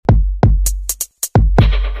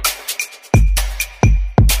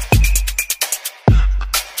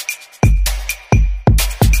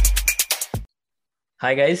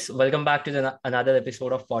Hi guys, welcome back to another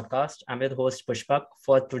episode of podcast. I'm your host Pushpak.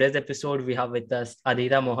 For today's episode, we have with us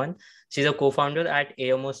Aathira Mohan. She's a co-founder at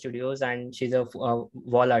AMO Studios and she's a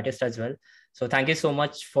wall artist as well. So thank you so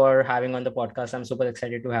much for having on the podcast. I'm super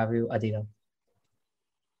excited to have you, Aathira.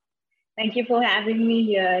 Thank you for having me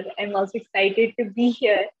here. I'm also excited to be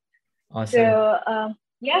here. Awesome. So,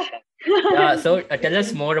 yeah. Yeah. So tell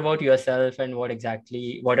us more about yourself and what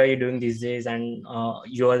are you doing these days, and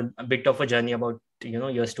your a bit of a journey about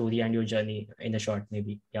your story and your journey in a short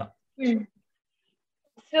maybe. Yeah. Hmm.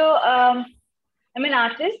 So, I'm an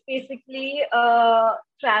artist, basically a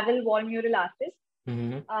travel wall mural artist.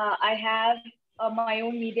 Mm-hmm. I have my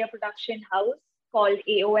own media production house called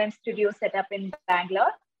AOM Studio set up in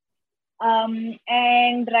Bangalore.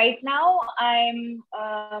 And right now I'm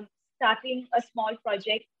starting a small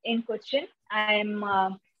project in Cochin. I'm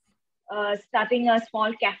starting a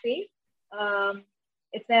small cafe.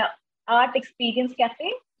 It's a art experience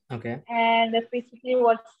cafe, Okay. and that's basically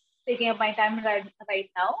what's taking up my time right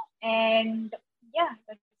now. And yeah,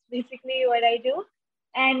 that's basically what I do.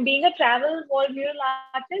 And being a travel wall mural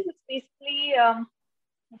artist, it's basically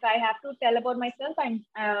if I have to tell about myself, I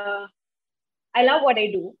love what I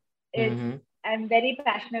do. It's Mm-hmm. I'm very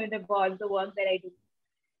passionate about the work that I do,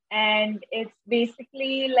 and it's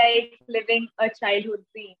basically like living a childhood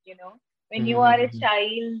dream. When you are a Mm-hmm.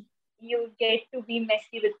 child, you get to be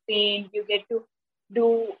messy with paint. You get to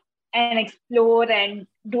do and explore and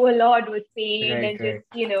do a lot with paint Right, and just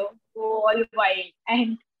right. go all wild.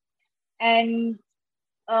 And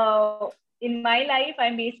in my life,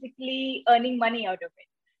 I'm basically earning money out of it.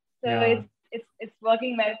 So Yeah. it's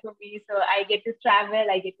working well for me. So I get to travel,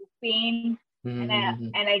 I get to paint, Mm-hmm.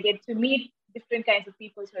 and I get to meet different kinds of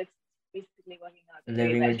people. So it's basically working out very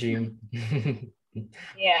Living a well. dream.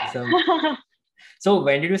 Yeah. Awesome. So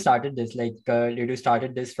when did you started this? Like, did you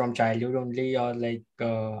started this from childhood only, or like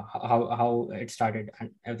how it started and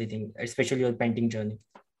everything, especially your painting journey?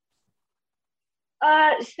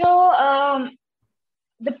 So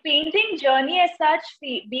the painting journey as such,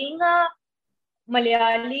 see, being a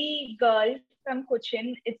Malayali girl from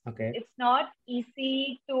Cochin, it's Okay. not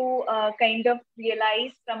easy to kind of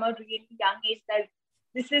realize from a really young age that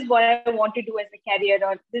this is what I want to do as a career,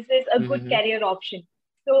 or this is a good Mm-hmm. career option.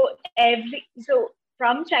 So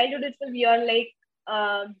from childhood itself, you're like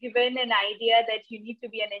given an idea that you need to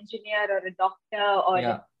be an engineer or a doctor or a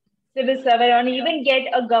Yeah. civil servant or even get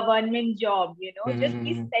a government job. Just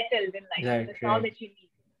be Mm-hmm. settled in life. Right, That's all right. that you need.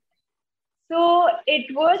 So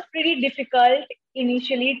it was pretty difficult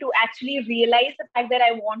initially to actually realize the fact that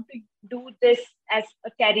I want to do this as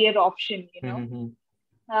a career option. Mm-hmm.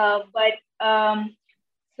 But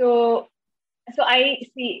so so I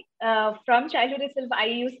see from childhood itself, I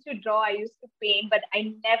used to draw, I used to paint, but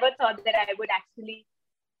I never thought that I would actually,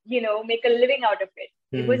 make a living out of it.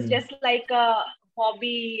 It was Mm-hmm. just like a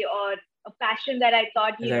hobby or a passion that I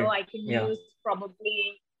thought, Right. I can Yeah. use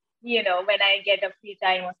probably, when I get a free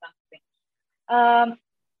time or something.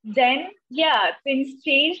 Then, yeah, things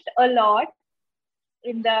changed a lot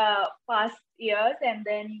in the past years. And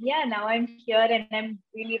then, yeah, now I'm here and I'm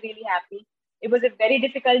really, really happy. It was a very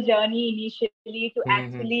difficult journey initially to Mm-hmm.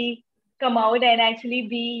 actually come out and actually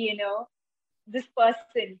be, this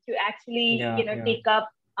person to actually, Yeah, yeah. take up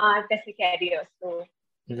art as a career. So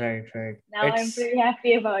Right, right. now I'm It's pretty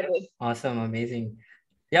happy about it. awesome, amazing.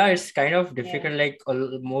 Yeah, it's kind of Yeah. difficult. Like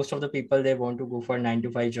most of the people, they want to go for 9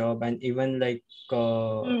 to 5 job, and even like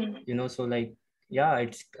Hmm. so like yeah,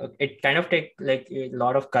 it kind of take like a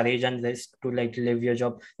lot of courage and risk to like live your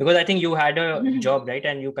job, because I think you had a job, right,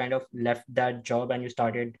 and you kind of left that job and you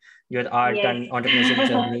started your art Yes. and entrepreneurship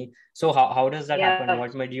journey. So how does that happen? Yeah.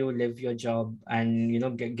 What made you leave your job and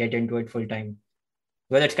get into it full time?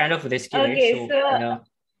 Well, it's kind of risky, right? Okay. So So yeah.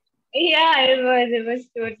 yeah, it was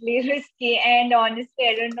totally risky. And honestly,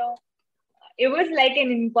 I don't know. It was like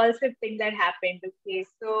an impulsive thing that happened. Okay.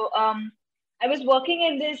 So I was working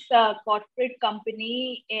in this corporate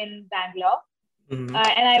company in Bangalore. Hmm.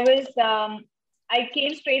 And I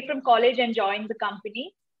came straight from college and joined the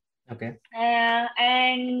company. Okay.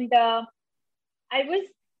 And I was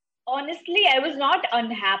not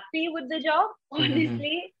unhappy with the job. Hmm.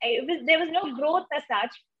 Honestly, there was no growth as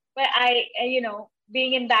such. But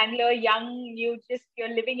being in Bangalore, young, you're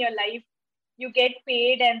living your life. You get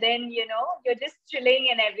paid, and then you're just chilling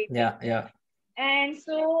and everything. Yeah, yeah. And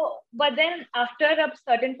so, but then after a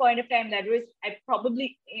certain point of time, I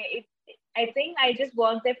think I just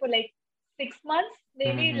worked there for like 6 months,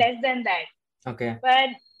 maybe Hmm. less than that. Okay. But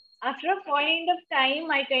after a point of time,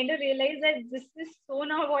 I kind of realized that this is so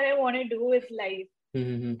not what I want to do with life.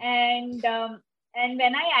 Mm-hmm. And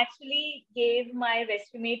when I actually gave my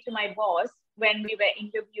resume to my boss, when we were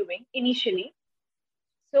interviewing initially.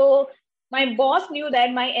 So my boss knew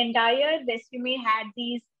that my entire resume had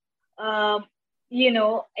these, uh,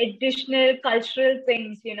 additional cultural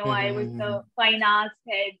things. I was the fine arts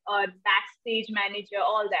head or backstage manager,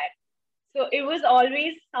 all that. So it was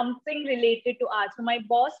always something related to art. So my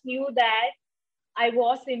boss knew that I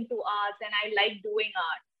was into arts and I liked doing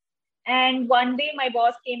art. And one day my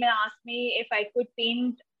boss came and asked me if I could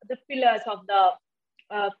paint the pillars of the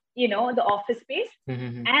office space.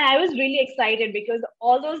 And I was really excited because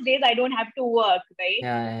all those days I don't have to work, right?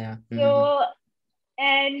 Yeah. So,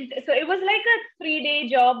 and so it was like a 3-day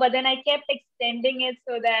job, but then I kept extending it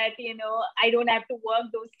so that, I don't have to work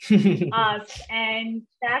those hours. And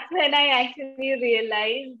that's when I actually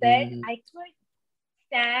realized that I could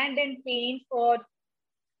stand and paint for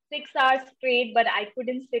 6 hours straight, but I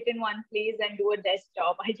couldn't sit in one place and do a desk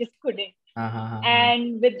job. I just couldn't.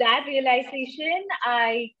 And with that realization,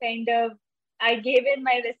 I gave in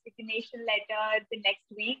my resignation letter the next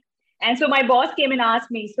week. And so my boss came and asked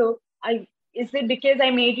me, is it because I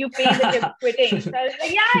made you paint that you're quitting? So I was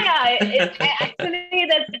like, yeah. Actually,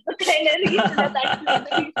 that's the kind of reason. That's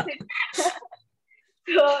actually the reason.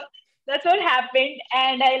 So that's what happened.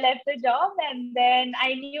 And I left the job. And then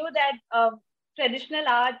I knew that traditional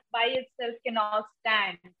art by itself cannot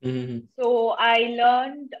stand. So I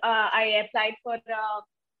learned, I applied for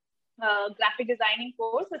a graphic designing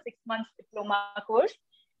course, a 6 months diploma course.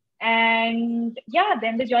 And yeah,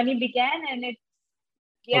 then the journey began and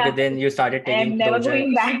Okay, then you started taking never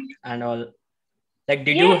going back. And all. Like,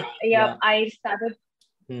 did you? Yeah, I started.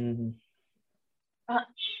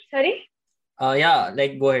 Sorry? Yeah,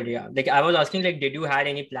 like go ahead. Yeah, like I was asking, like, did you had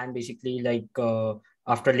any plan basically, like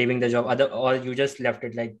after leaving the job, or you just left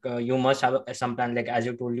it? Like you must have some plan. Like as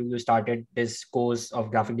you told you started this course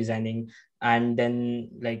of graphic designing, and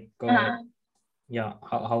then like yeah,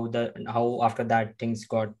 how after that things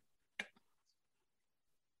got.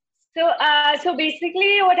 So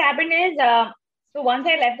basically, what happened is, so once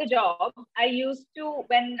I left the job, I used to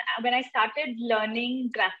when I started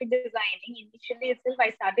learning graphic designing. Initially itself,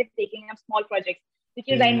 I started taking up small projects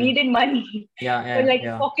because I needed money. Yeah,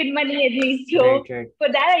 so pocket money at least. So right. for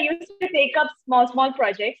that, I used to take up small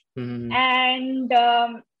projects, and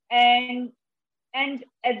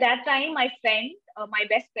at that time, my friend, my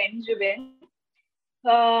best friend, Jubin,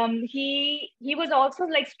 he was also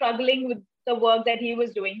like struggling with the work that he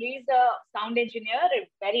was doing. He's a sound engineer, a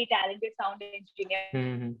very talented sound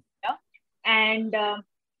engineer, and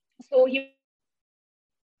so he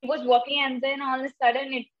was working, and then all of a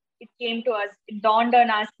sudden it came to us. It dawned on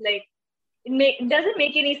us like it doesn't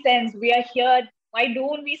make any sense. We are here. Why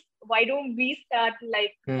don't we start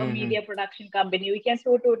like a media production company? We can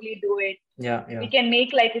so totally do it. Yeah. We can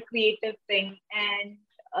make like a creative thing. And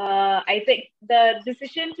I think the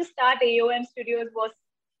decision to start AOM Studios was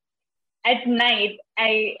at night.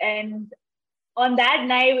 And on that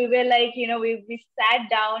night we were like, we sat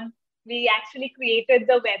down. We actually created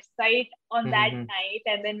the website on that night,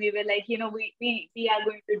 and then we were like, we are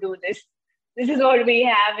going to do this. This is what we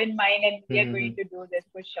have in mind, and we are going to do this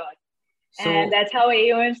for sure. And that's how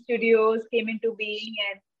AOM Studios came into being.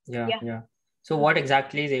 And yeah. So what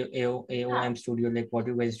exactly is AOM Studio? Like, what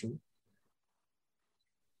do you guys do?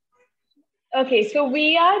 Okay, so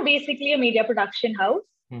we are basically a media production house,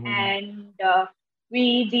 and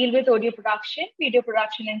we deal with audio production, video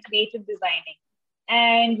production, and creative designing.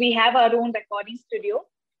 And we have our own recording studio.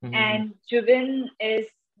 And Juvin is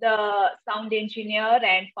the sound engineer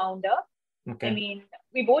and founder. Okay. I mean,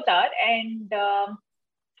 we both are. And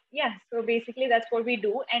so basically that's what we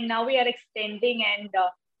do. And now we are extending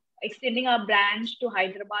our branch to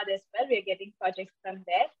Hyderabad as well. We are getting projects from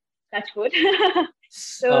there. Touch wood.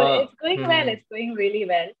 So it's going well. It's going really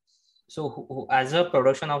well. So as a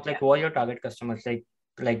production house, like who are your target customers?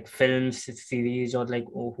 Like films, series, or like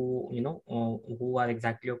who are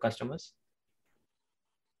exactly your customers?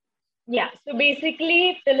 Yeah. So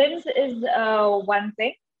basically, films is one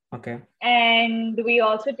thing. Okay. And we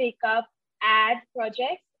also take up ad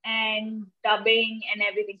projects and dubbing and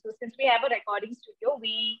everything. So since we have a recording studio,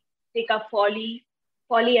 we take up Foley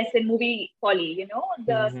as in movie Foley,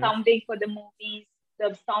 the sounding for the movies,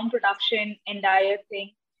 the sound production, entire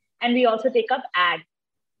thing. And we also take up ad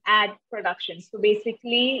production. So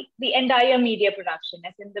basically the entire media production,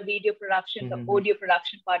 as in the video production, the audio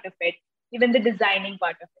production part of it, even the designing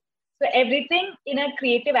part of it. So everything in a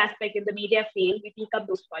creative aspect in the media field, we take up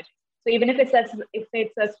those projects. So even if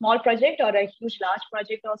it's a small project or a large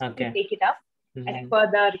project, also we take it up as per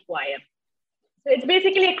the requirement. So it's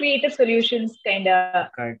basically a creative solutions kind of.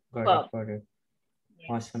 Got it.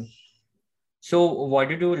 Yeah. Awesome. So what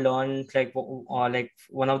did you learn, like, or like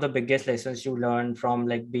one of the biggest lessons you learned from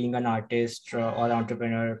like being an artist or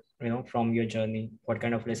entrepreneur, from your journey? What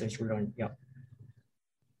kind of lessons you learned? Yeah.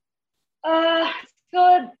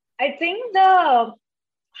 So I think the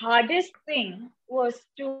hardest thing was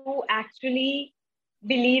to actually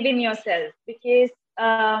believe in yourself, because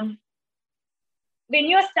when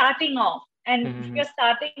you're starting off, and if Mm-hmm. you're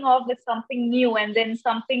starting off with something new and then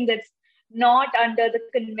something that's not under the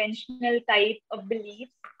conventional type of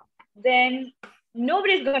beliefs, then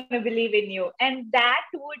nobody's going to believe in you. And that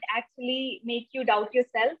would actually make you doubt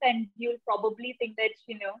yourself, and you'll probably think that,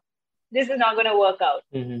 this is not going to work out.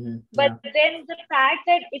 Mm-hmm. But Yeah. then the fact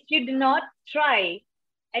that if you do not try,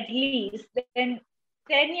 at least, then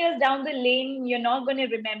 10 years down the lane, you're not going to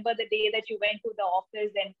remember the day that you went to the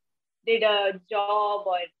office and did a job,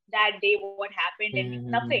 or that day what happened, and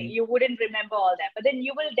nothing. Mm-hmm. You wouldn't remember all that. But then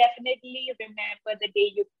you will definitely remember the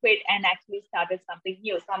day you quit and actually started something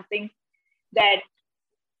new, something that,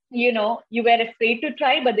 you were afraid to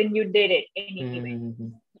try, but then you did it anyway. Mm-hmm.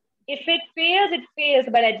 If it fails, it fails,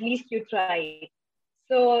 but at least you tried.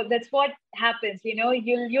 So that's what happens.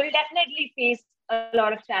 You'll definitely face a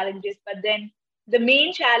lot of challenges, but then the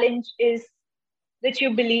main challenge is that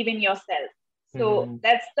you believe in yourself. So Mm-hmm.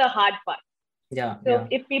 that's the hard part. Yeah. So Yeah.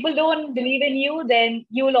 if people don't believe in you, then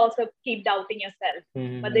you'll also keep doubting yourself.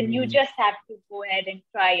 But then you Mm-hmm. just have to go ahead and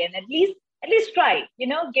try, and at least try,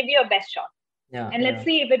 give your best shot. Yeah. And let's Yeah.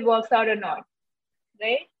 see if it works out or not.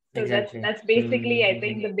 Right? So that's Exactly. that's basically, I Mm-hmm.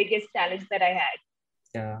 think, the biggest challenge that I had.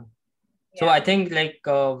 Yeah. So Yeah. I think like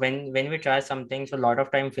when we try something, so a lot of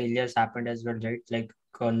time failures happened as well, right? Like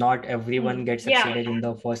not everyone gets Yeah. succeeded in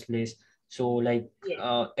the first place. So like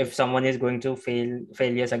Yes. if someone is going to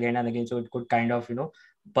failures again and again, so it could kind of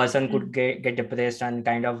person could Mm. get depressed and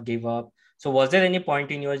kind of give up. So was there any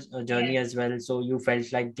point in your journey Yes. as well? So you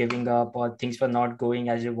felt like giving up or things were not going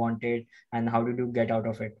as you wanted, and how did you get out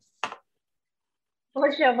of it?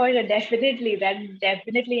 For sure. Definitely. That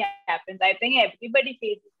definitely happens. I think everybody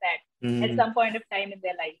faces that at some Mm-hmm. point of time in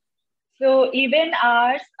their life. So even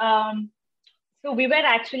ours, so we were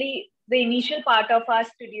actually the initial part of our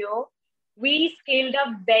studio, we scaled up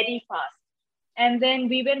very fast. And then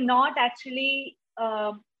we were not actually,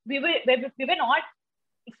 we were not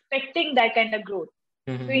expecting that kind of growth.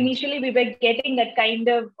 So Mm-hmm. initially we were getting that kind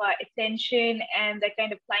of attention and that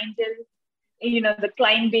kind of clientele, the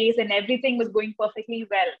client base and everything was going perfectly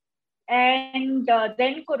well. And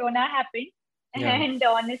then Corona happened. Yeah. And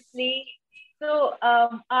honestly, so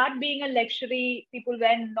art being a luxury, people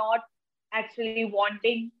were not actually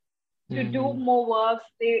wanting to do Mm-hmm. more works.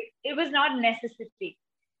 It was not necessity.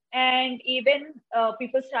 And even fewer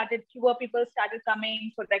people started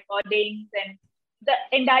coming for recordings, and the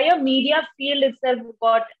entire media field itself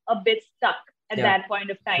got a bit stuck at Yeah. that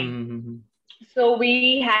point of time. Mm-hmm. So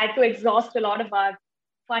we had to exhaust a lot of our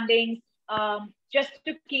fundings, just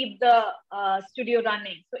to keep the studio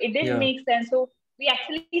running. So it didn't Yeah. make sense. So we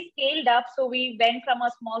actually scaled up. So we went from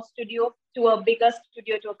a small studio to a bigger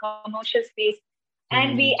studio, to a commercial space.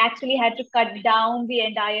 And we Mm-hmm. actually had to cut down the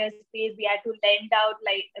entire space. We had to lend out,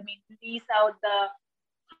 lease out the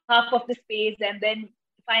half of the space. And then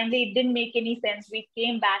finally, it didn't make any sense. We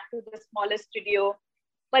came back to the smaller studio,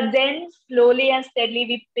 but then slowly and steadily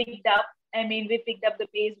we picked up. We picked up the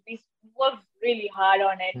pace. We worked really hard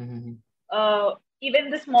on it. Mm-hmm. Even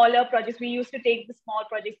the smaller projects, we used to take the small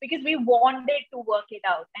projects because we wanted to work it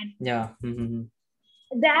out. And Yeah. Mm-hmm.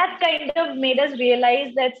 that kind of made us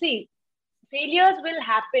realize that, see, failures will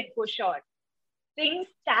happen for sure.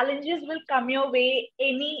 Challenges will come your way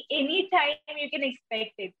any time you can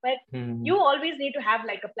expect it. But you Mm-hmm. always need to have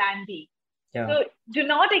like a plan B. Yeah. So do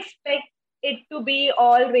not expect it to be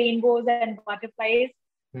all rainbows and butterflies.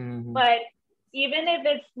 Mm-hmm. But even if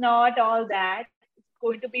it's not all that, it's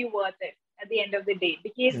going to be worth it at the end of the day.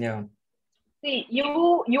 Because Yeah. see,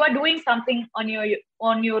 you are doing something on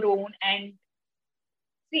your own, and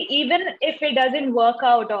see, even if it doesn't work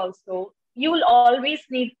out also, you'll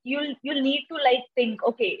need to like think,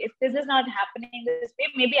 okay, if this is not happening this way,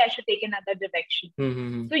 maybe I should take another direction. So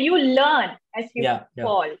Mm-hmm. you learn as you Yeah. Yeah.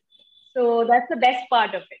 fall. So that's the best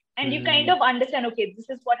part of it. And you kind Mm-hmm. of understand, okay, this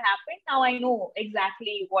is what happened. Now I know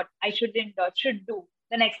exactly what I shouldn't or should do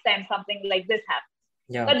the next time something like this happens.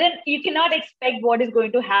 Yeah. But then you cannot expect what is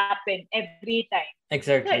going to happen every time. So it's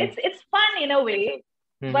Exactly. it's fun in a way,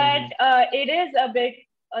 but Mm-hmm. it is a bit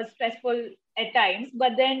stressful at times.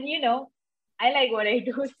 But then I like what I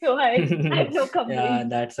do, so I have no Yeah, complaints.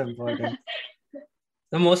 that's important.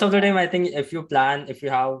 So most of the time, I think if you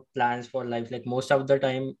have plans for life, like most of the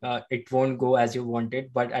time, it won't go as you want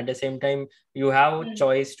it. But at the same time, you have Mm,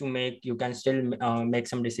 choice to make. You can still make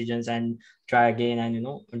some decisions and try again, and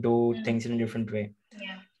do mm, things in a different way.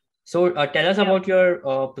 yeah. So tell us Yep. about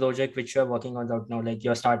your project which you're working on right now. Like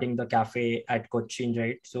you're starting the cafe at Cochin,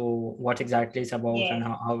 right? So what exactly it's about and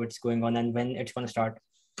Yes. how it's going on and when it's going to start?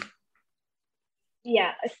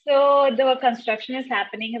 Yeah. So the construction is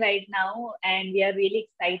happening right now, and we are really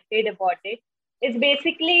excited about it. It's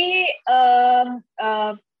basically um,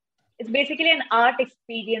 uh, it's basically an art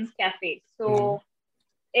experience cafe. Mm-hmm. So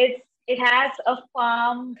it has a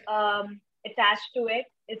farm attached to it.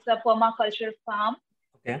 It's a permaculture farm,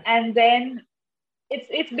 Okay. and then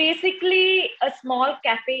it's basically a small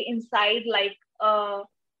cafe inside a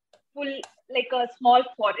full like a small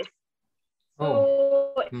forest. Oh.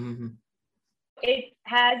 So Mm-hmm. it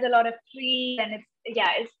has a lot of trees, and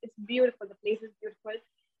it's beautiful. The place is beautiful,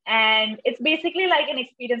 and it's basically like an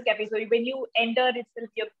experience cafe. So when you enter itself,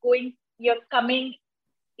 you're coming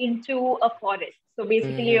into a forest. So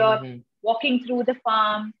basically, you're Mm-hmm. walking through the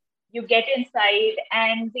farm. You get inside,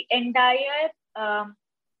 and um,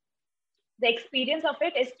 the experience of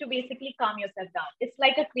it is to basically calm yourself down. It's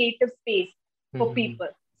like a creative space for Mm-hmm. people.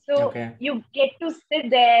 So Okay. you get to sit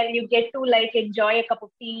there, you get to like enjoy a cup of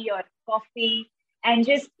tea or coffee and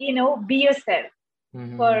just, be yourself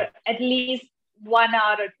Mm-hmm. for at least 1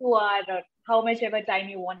 hour or 2 hours or how much ever time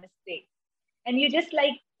you want to stay. And you just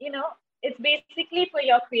like, it's basically for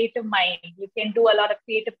your creative mind. You can do a lot of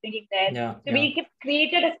creative thinking there. Yeah. So Yeah. we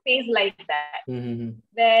created a space like that, Mm-hmm.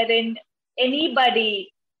 wherein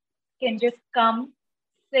anybody can just come,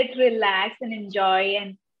 sit, relax, and enjoy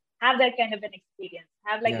and have that kind of an experience.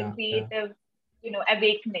 Have like a Yeah. Yeah. creative,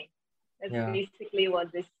 awakening. That's Yeah. basically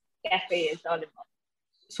what this cafe is all about.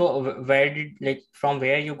 So where did like from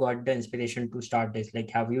where you got the inspiration to start this? Like,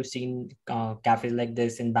 have you seen cafes like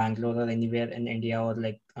this in Bangalore or anywhere in India or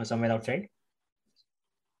like somewhere outside?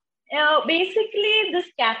 Basically, this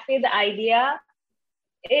cafe, the idea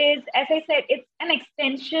is, as I said, it's an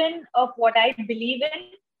extension of what I believe in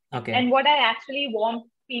and Okay. what I actually want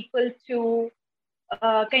people to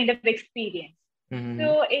kind of experience. Mm-hmm.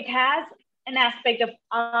 So it has an aspect of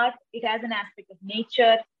art, it has an aspect of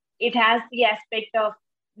nature, it has the aspect of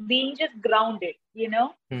being just grounded.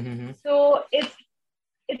 Mm-hmm. So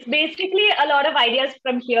it's basically a lot of ideas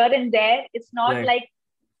from here and there. It's not Right. like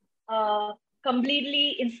a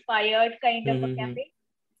completely inspired kind of a Mm-hmm. cafe.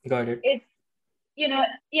 Got it. It's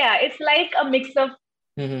yeah, it's like a mix of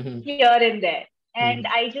Mm-hmm. here and there. And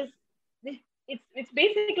Mm-hmm. I just it's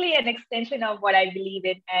basically an extension of what I believe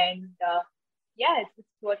in, and yeah, it's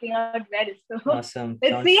working out well. So Awesome.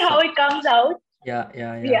 let's see Sounds how it comes out. yeah,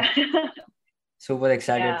 yeah, yeah. Yeah. Super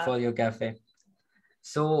excited Yeah. for your cafe.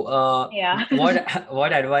 So, Yeah. what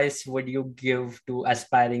what advice would you give to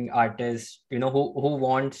aspiring artists? Who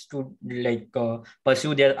wants to like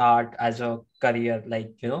pursue their art as a career,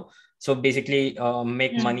 like so basically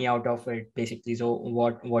make money Mm. out of it, basically. So,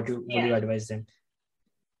 would you Yeah. advise them?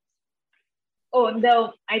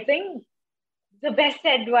 Oh, I think the best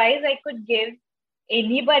advice I could give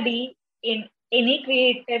anybody in any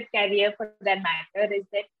creative career for that matter is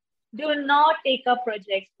that do not take up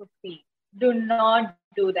projects for free. Do not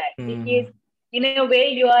do that, because Mm-hmm. in a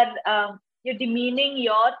way you're demeaning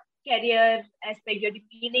your career aspect, you're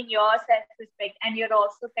demeaning your self-respect, and you're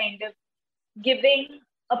also kind of giving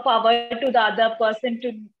a power to the other person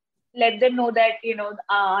to let them know that the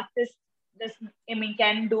artist this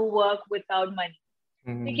can do work without money.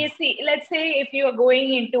 Mm-hmm. Because see, let's say if you are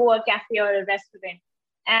going into a cafe or a restaurant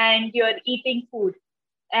and you're eating food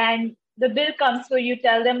and the bill comes, so you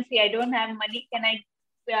tell them, see, I don't have money. Can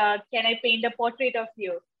I paint a portrait of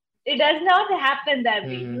you? It does not happen that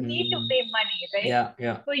way. You need to Mm-hmm. pay money, right? Yeah,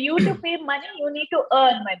 yeah. For you to pay money, you need to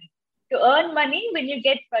earn money. To earn money, when you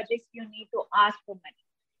get projects, you need to ask for money.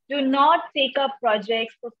 Do not take up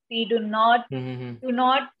projects for free. Do not Mm-hmm. do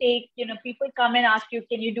not take, people come and ask you,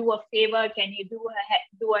 can you do a favor, can you do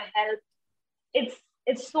a help?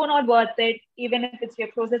 It's so not worth it. Even if it's your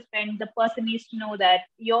closest friend, the person needs to know that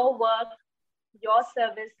your work, your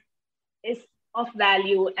service is of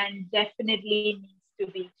value and definitely needs to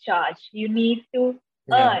be charged. You need to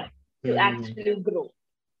Yeah. earn to Mm-hmm. actually grow.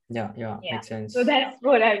 Yeah, yeah. Yeah, Makes so sense. that's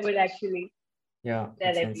what I would actually Yeah,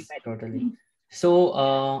 tell makes sense. everybody. Totally. So,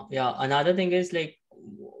 Yeah. yeah, another thing is like,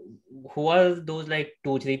 who are those like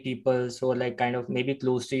two, three people? So, like, kind of maybe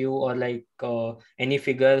close to you, or like any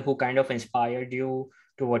figure who kind of inspired you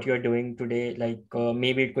to what you're doing today. Like,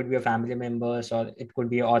 maybe it could be a family members, or it could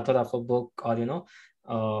be author of a book, or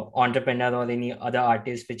entrepreneur or any other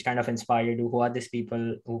artist which kind of inspired you? Who are these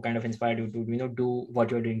people who kind of inspired you to do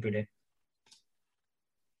what you're doing today?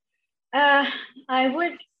 I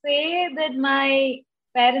would say that my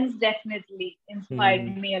parents definitely inspired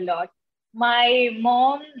Mm-hmm. me a lot. My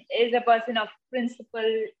mom is a person of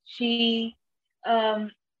principle.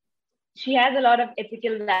 Um, she has a lot of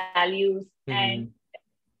ethical values, and Mm-hmm.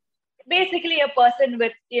 basically a person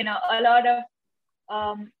with a lot of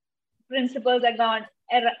um, principles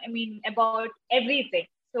about everything.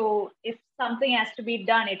 So if something has to be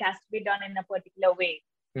done, it has to be done in a particular way.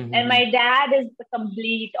 And Mm-hmm. my dad is the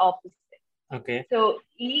complete opposite. Okay. So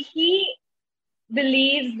he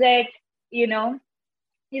believes that, you know,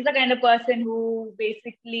 he's the kind of person who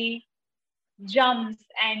basically jumps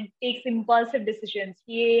and takes impulsive decisions.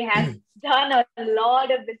 He has done a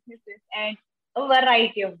lot of businesses and a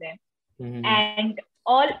variety of them. Mm-hmm. And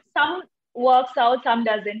all some works out, some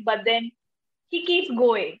doesn't, but then he keeps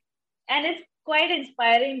going. And it's quite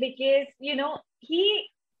inspiring because, he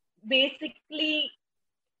basically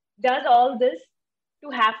does all this to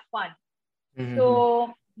have fun. Mm-hmm.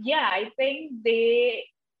 So yeah, I think they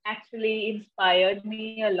actually inspired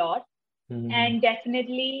me a lot. And Mm-hmm.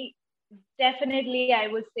 definitely I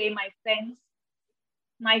would say my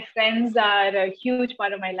friends are a huge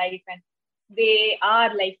part of my life, and they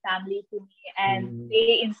are like family to me, and Mm-hmm.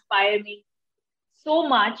 they inspire me so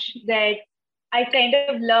much that I kind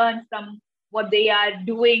of learn from what they are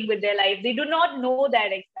doing with their life. They do not know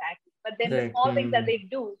that exactly, but then the Right. small things that Mm-hmm. they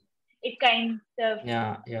do, it kind of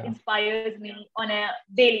Yeah. Yeah. inspires me on a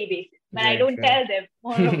daily basis. But I Right. don't Right. tell them,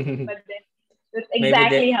 moreover, but then that's Maybe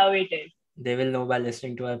exactly how it is. they will know by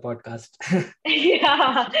listening to our podcast.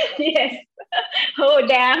 Yeah, yes. Oh,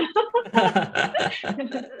 damn.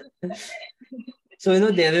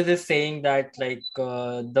 So there is this saying that like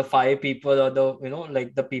the five people or the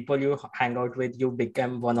like the people you hang out with, you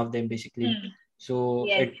become one of them basically. Mm, So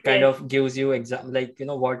yes, it kind yes. of gives you like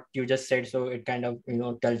what you just said. So it kind of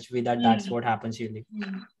tells me that that's Mm, what happens really.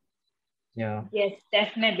 mm. Yeah, Yes,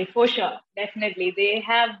 definitely, for sure. Definitely. They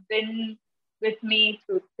have been with me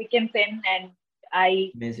through thick and thin, and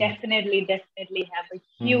I amazing. definitely have a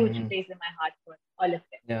huge Mm-hmm. place in my heart for all of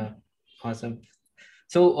Yeah, them. awesome.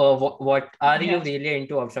 So, what are you Yeah. really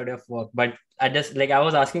into outside of work? But I just like I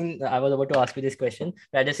was about to ask you this question,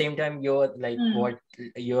 but at the same time, you're like Mm. what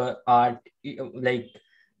your art, like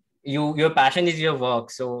your passion is your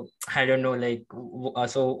work. So I don't know, like,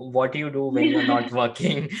 so what do you do when you're not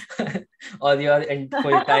working, or you're in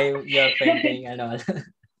full time, you're painting and all?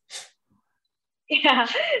 Yeah.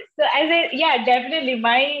 So yeah, definitely.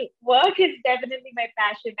 My work is definitely my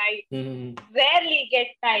passion. I Mhm. rarely get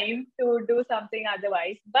time to do something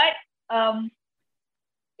otherwise. But um,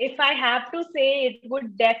 if I have to say, it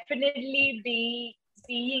would definitely be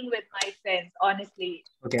being with my friends, honestly.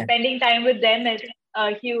 Okay. Spending time with them is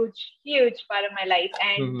a huge part of my life.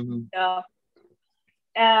 And Mhm. uh,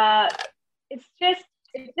 uh, it's just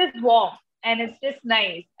warm and it's just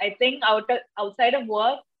nice. I think outside of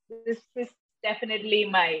work, this is definitely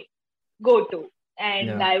my go-to. And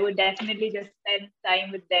Yeah, I would definitely just spend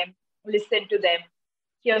time with them, listen to them,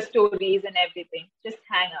 hear stories and everything. Just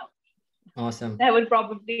hang out. awesome. That would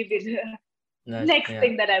probably be the That next yeah,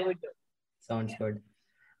 thing that I would do. sounds Yeah. good.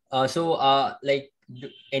 So, like,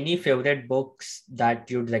 any favorite books that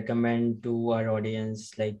you'd recommend to our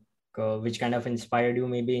audience, like, which kind of inspired you,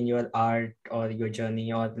 maybe in your art or your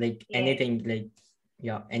journey, or like Yes. anything, like,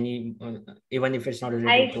 yeah, any, even if it's not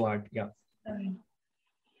related I to art, yeah. um,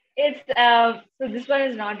 it's so this one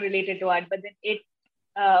is not related to art, but then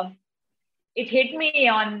um, it hit me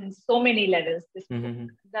on so many levels. This book, Mm-hmm.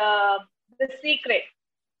 the Secret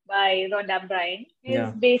by Rhonda Byrne, is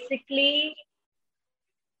Yeah. basically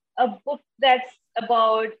a book that's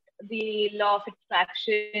about the law of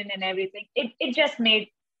attraction and everything. It just made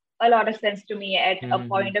a lot of sense to me at a Mm-hmm.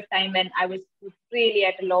 point of time when I was really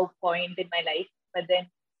at a low point in my life. But then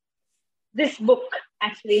this book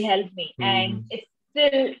actually helped me, and Mm-hmm. it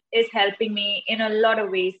still is helping me in a lot of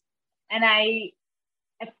ways. And I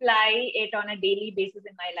apply it on a daily basis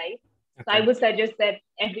in my life. So I Okay. would suggest that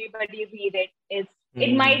everybody read it. It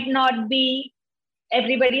Mm-hmm. might not be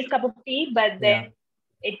everybody's cup of tea, but then Yeah.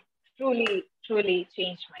 it truly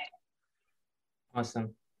changed my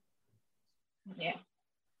Awesome. life. Yeah.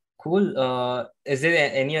 Cool. Is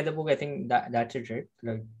there any other book? I think that's it, right?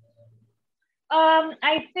 Like,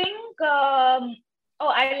 I think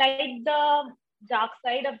I like the Dark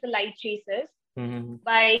Side of the Light Chasers mm-hmm.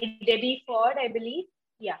 by Debbie Ford, I believe.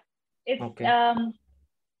 Yeah. It's Okay.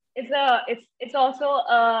 it's also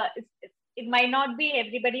it might not be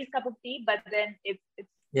everybody's cup of tea, but then it's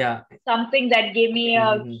Yeah. something that gave me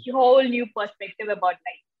a whole new perspective about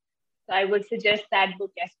life. So I would suggest that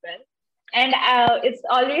book as well. And it's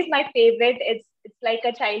always my favorite. It's like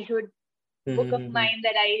a childhood book of mine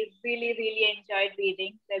that I really, really enjoyed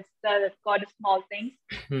reading. That's the God of Small Things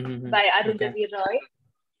by Okay. Arundhati Roy.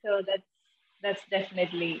 So that's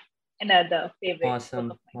definitely another favorite book of Awesome.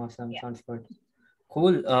 mine. Awesome. Yeah. Sounds good.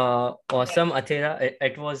 Cool. Yeah. Awesome, Athira.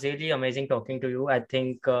 It was really amazing talking to you. I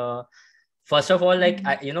think first of all, like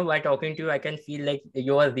Mm-hmm. by talking to you, I can feel like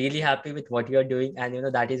you are really happy with what you are doing,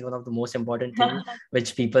 and that is one of the most important thing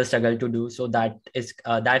which people struggle to do. So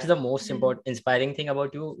that's the most Mm. important inspiring thing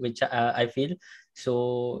about you, which I feel.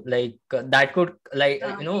 So like that could like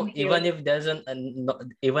Thank even you. if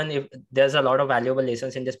even if there's a lot of valuable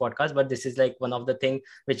lessons in this podcast, but this is like one of the thing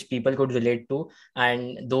which people could relate to,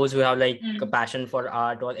 and those who have like a Mm. passion for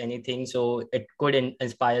art or anything, so it could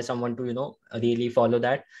inspire someone to really follow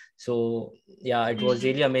that. So yeah, it was Mm.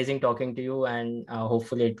 really amazing talking to you, and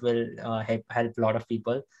hopefully it will help a lot of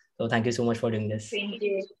people. So thank you so much for doing this. Thank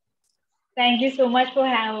you. Thank you so much for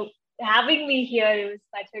having me here. It was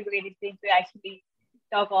such a great thing to actually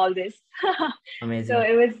talk all this. So Amazing.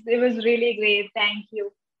 it was really great. Thank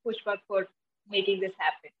you, Pushpak, for making this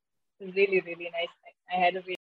happen. It was really, really nice. I had a really